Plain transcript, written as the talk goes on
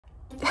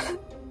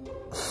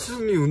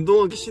솔미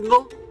운동하기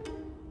싫어?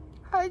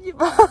 하지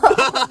마.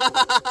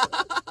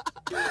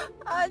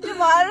 하지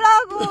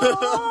말라고.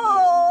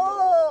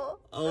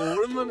 아,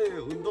 오랜만에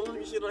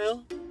운동하기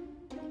싫어요?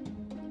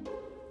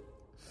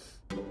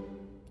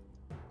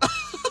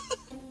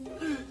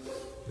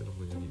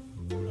 여러분, 여기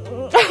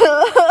눈물.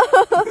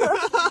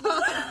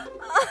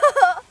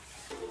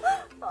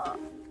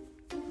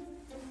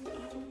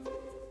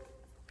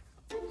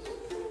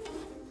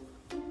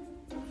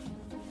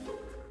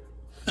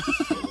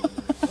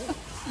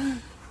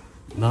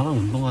 나랑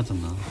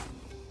운동하잖아.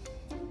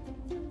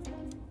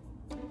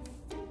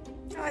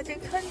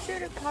 아직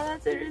현실을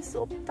받아들일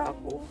수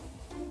없다고.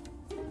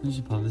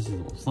 현실 받으실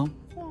수 없어?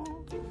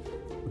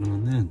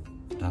 그러면은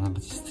나랑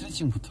같이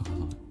스트레칭부터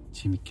가서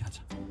재밌게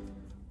하자.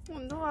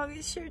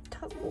 운동하기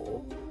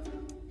싫다고.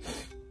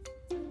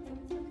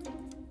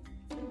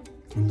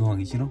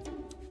 운동하기 싫어?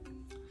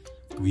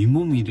 그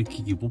윗몸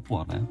일으키기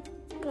뽀뽀 알아요?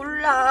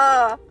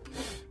 몰라.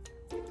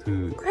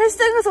 그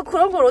헬스장에서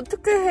그런 걸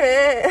어떻게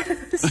해.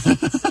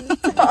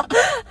 진짜.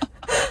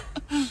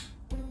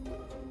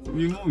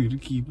 윗몸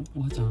일으키기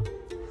뽀뽀 하자.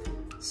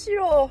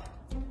 싫어.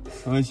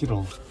 왜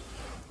싫어?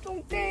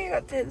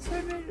 똥땡이가 된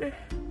솔미를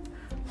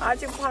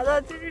아직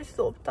받아들일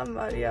수 없단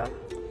말이야.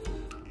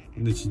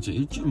 근데 진짜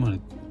일주일 만에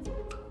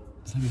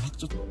살이 확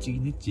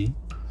쪄지긴 했지.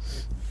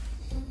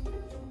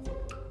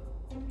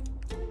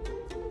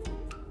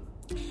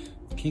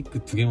 케이크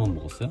 2개만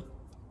먹었어요?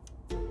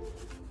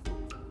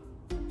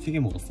 3개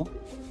먹었어?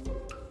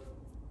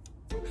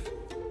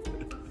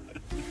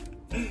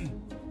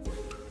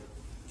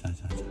 자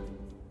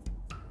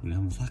우리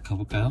한번 싹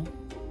가볼까요?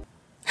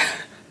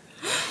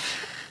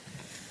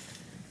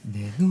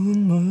 내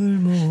눈물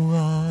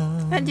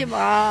모아.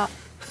 하지마.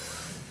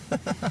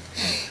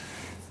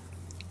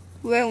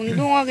 왜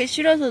운동하기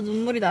싫어서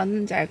눈물이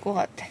나는지 알 것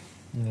같아.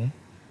 네?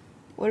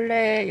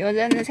 원래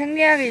여자는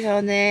생리하기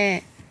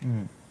전에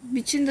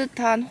미친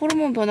듯한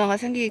호르몬 변화가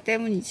생기기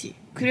때문이지.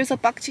 그래서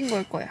빡친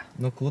걸 거야.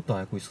 나 그것도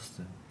알고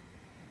있었어요.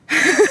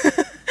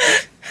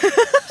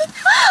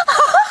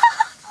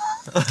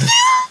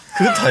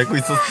 그것도 알고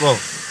있었어.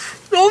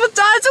 너무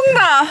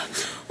짜증나.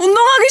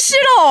 운동하기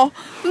싫어.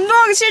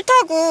 운동하기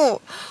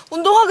싫다고.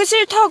 운동하기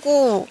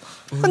싫다고.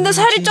 근데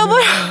살이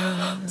쪄버려.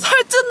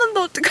 살 쪘는데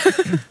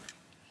어떡해.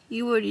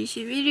 2월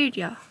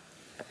 21일이야.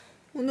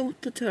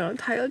 오늘부터 저랑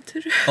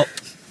다이어트를.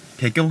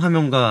 배경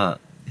화면과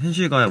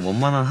현실과의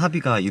원만한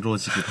합의가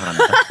이루어지길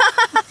바랍니다.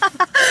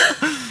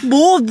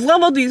 뭐 누가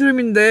봐도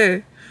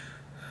이솔미인데.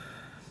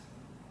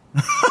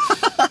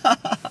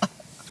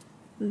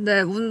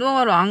 근데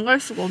운동하러 안 갈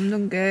수가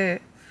없는 게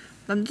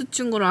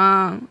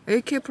남자친구랑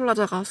AK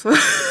플라자 가서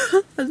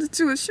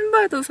남자친구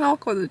신발도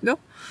사왔거든요.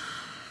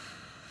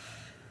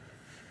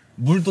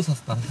 물도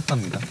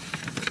샀답니다.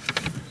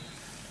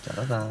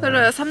 짜라다.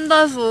 그래,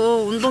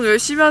 삼다수 운동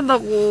열심히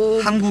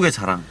한다고 한국의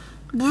자랑.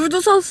 물도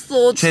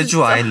샀어. 제주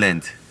진짜.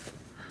 아일랜드.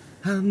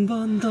 한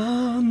번 더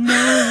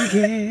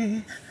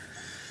내게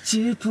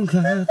질풍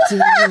같은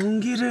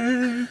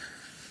용기를,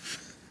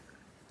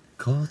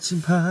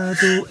 거친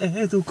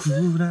파도에도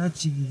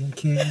굴하지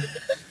않게,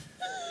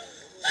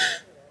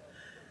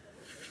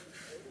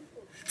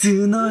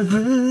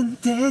 드넓은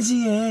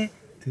대지에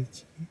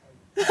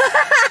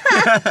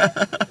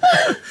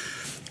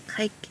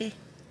갈게.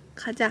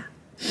 가자.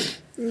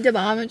 이제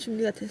마음의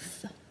준비가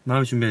됐어.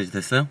 마음의 준비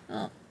됐어요?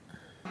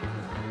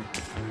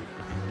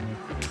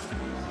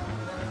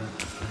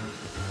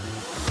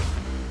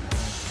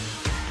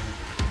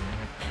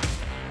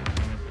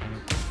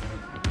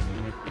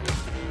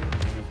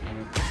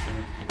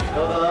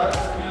 여덟,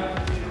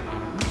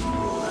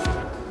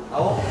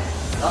 아홉,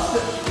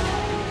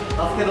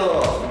 다섯 개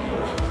더,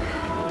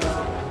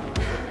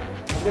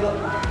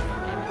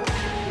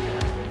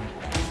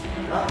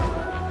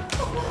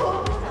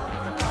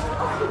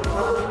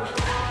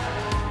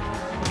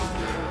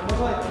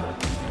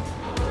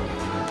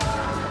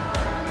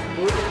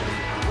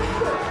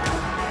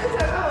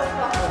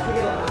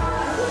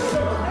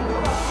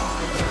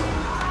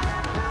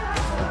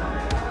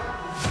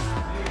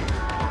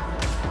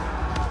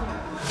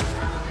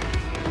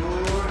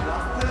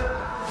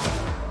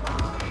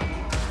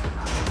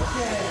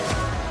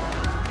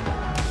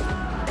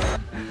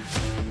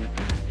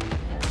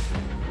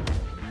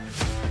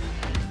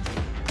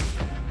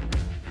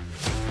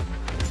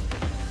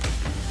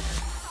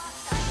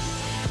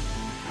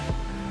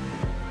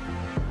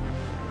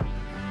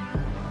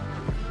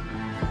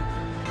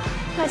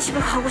 나 집에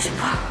가고 싶어.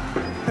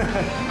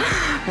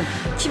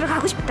 집에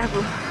가고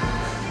싶다고.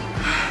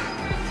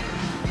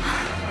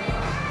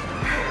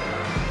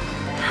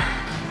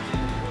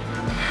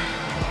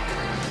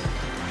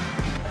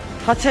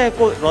 하체의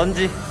꽃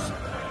런지.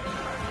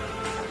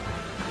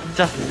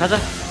 자, 가자.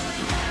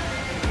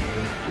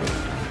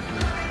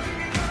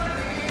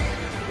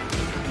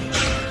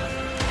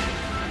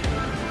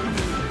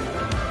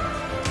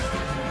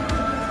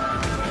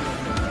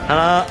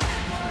 하나,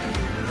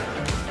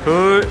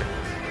 둘,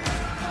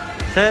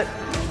 셋.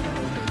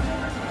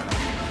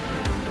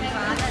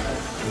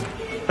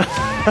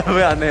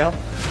 왜 안 해요?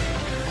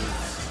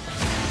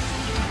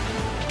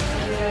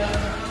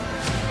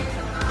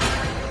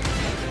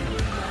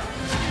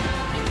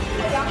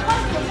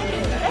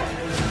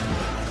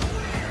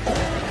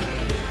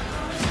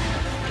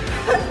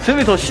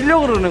 수염이 더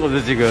쉬려고 그러는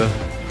거죠 지금.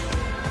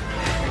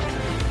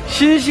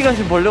 쉬는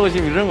시간씩 벌려고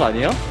지금 이러는 거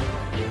아니에요?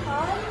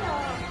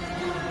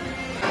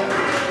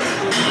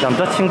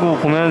 남자친구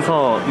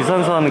보면서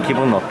유산소 하는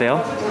기분은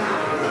어때요?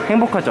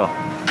 행복하죠?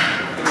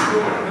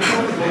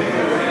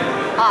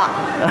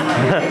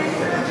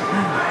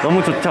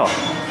 너무 좋죠?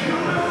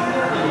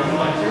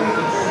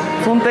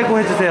 손 떼고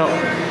해주세요.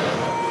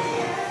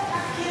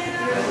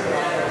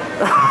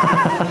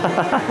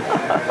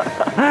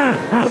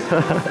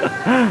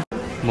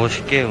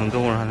 멋있게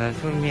운동을 하는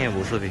솔미의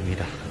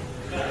모습입니다.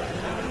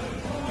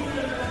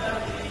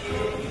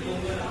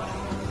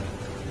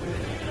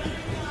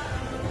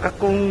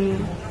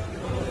 까꿍.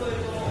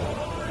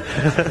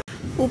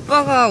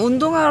 오빠가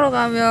운동하러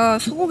가면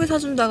소고기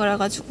사준다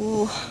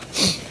그래가지고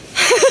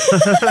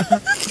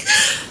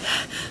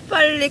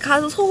빨리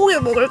가서 소고기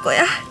먹을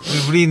거야.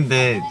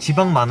 우리인데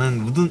지방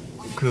많은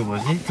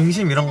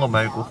등심 이런 거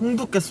말고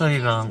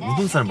홍두깨살이랑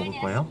우둔살 먹을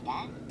거예요?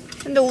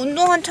 근데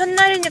운동한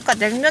첫날이니까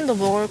냉면도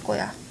먹을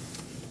거야.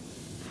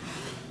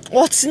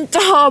 와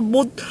진짜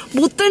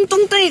못된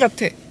똥땡이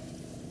같아.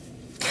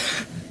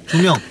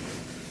 조명.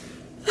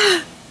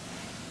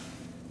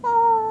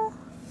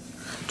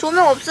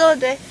 조명 없어도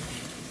돼.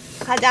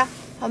 가자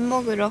밥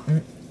먹으러.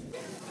 응.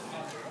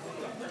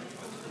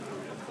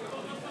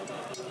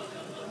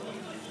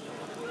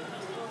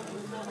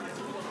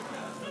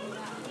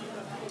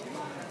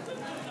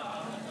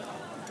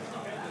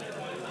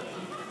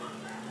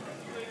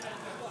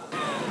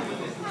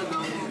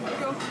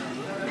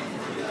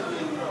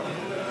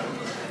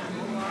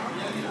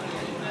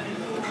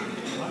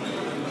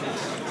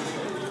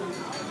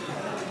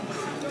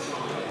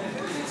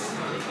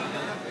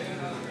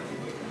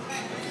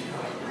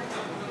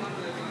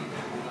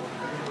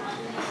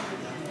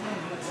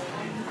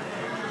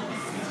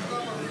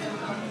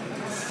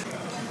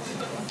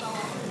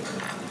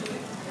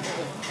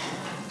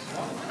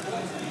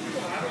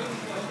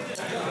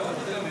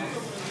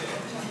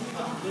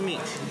 솔미.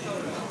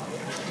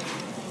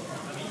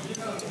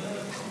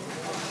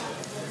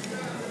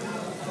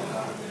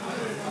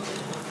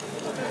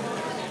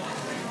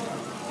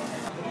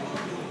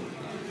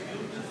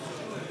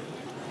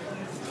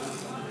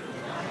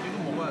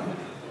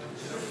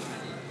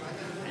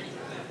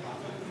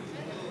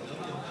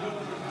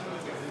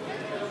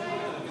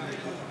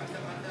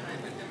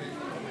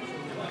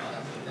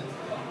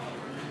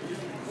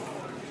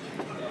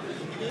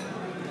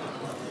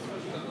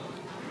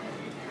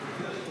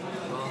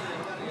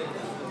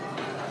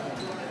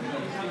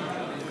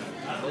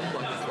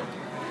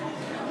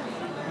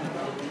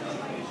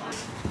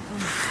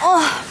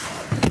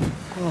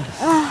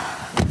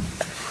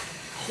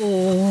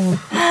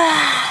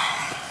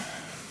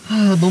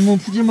 너무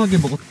푸짐하게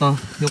먹었다.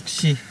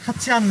 역시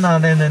하치한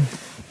날에는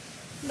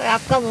나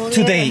약간 오늘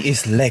Today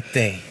is leg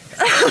day.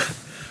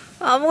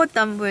 아무것도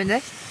안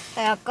보이네.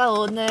 나 약간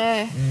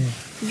오늘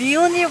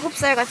미혼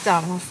 7살 같지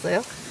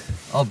않았어요?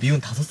 미운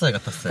 5살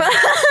같았어요.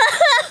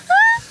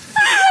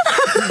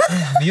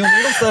 미운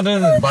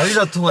 7살은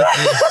말이라 통하지.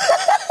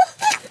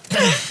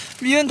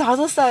 미혼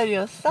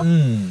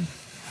 5살이었어?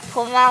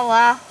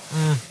 고마워.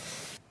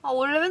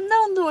 원래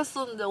맨날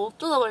운동했었는데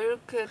어쩌다가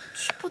이렇게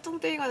슈퍼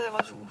뚱땡이가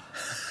돼가지고.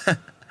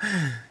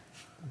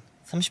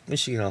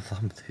 30분씩이라도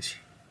하면 되지.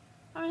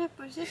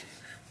 30분씩?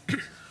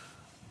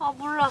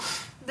 몰라.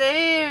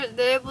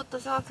 내일부터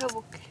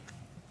생각해볼게.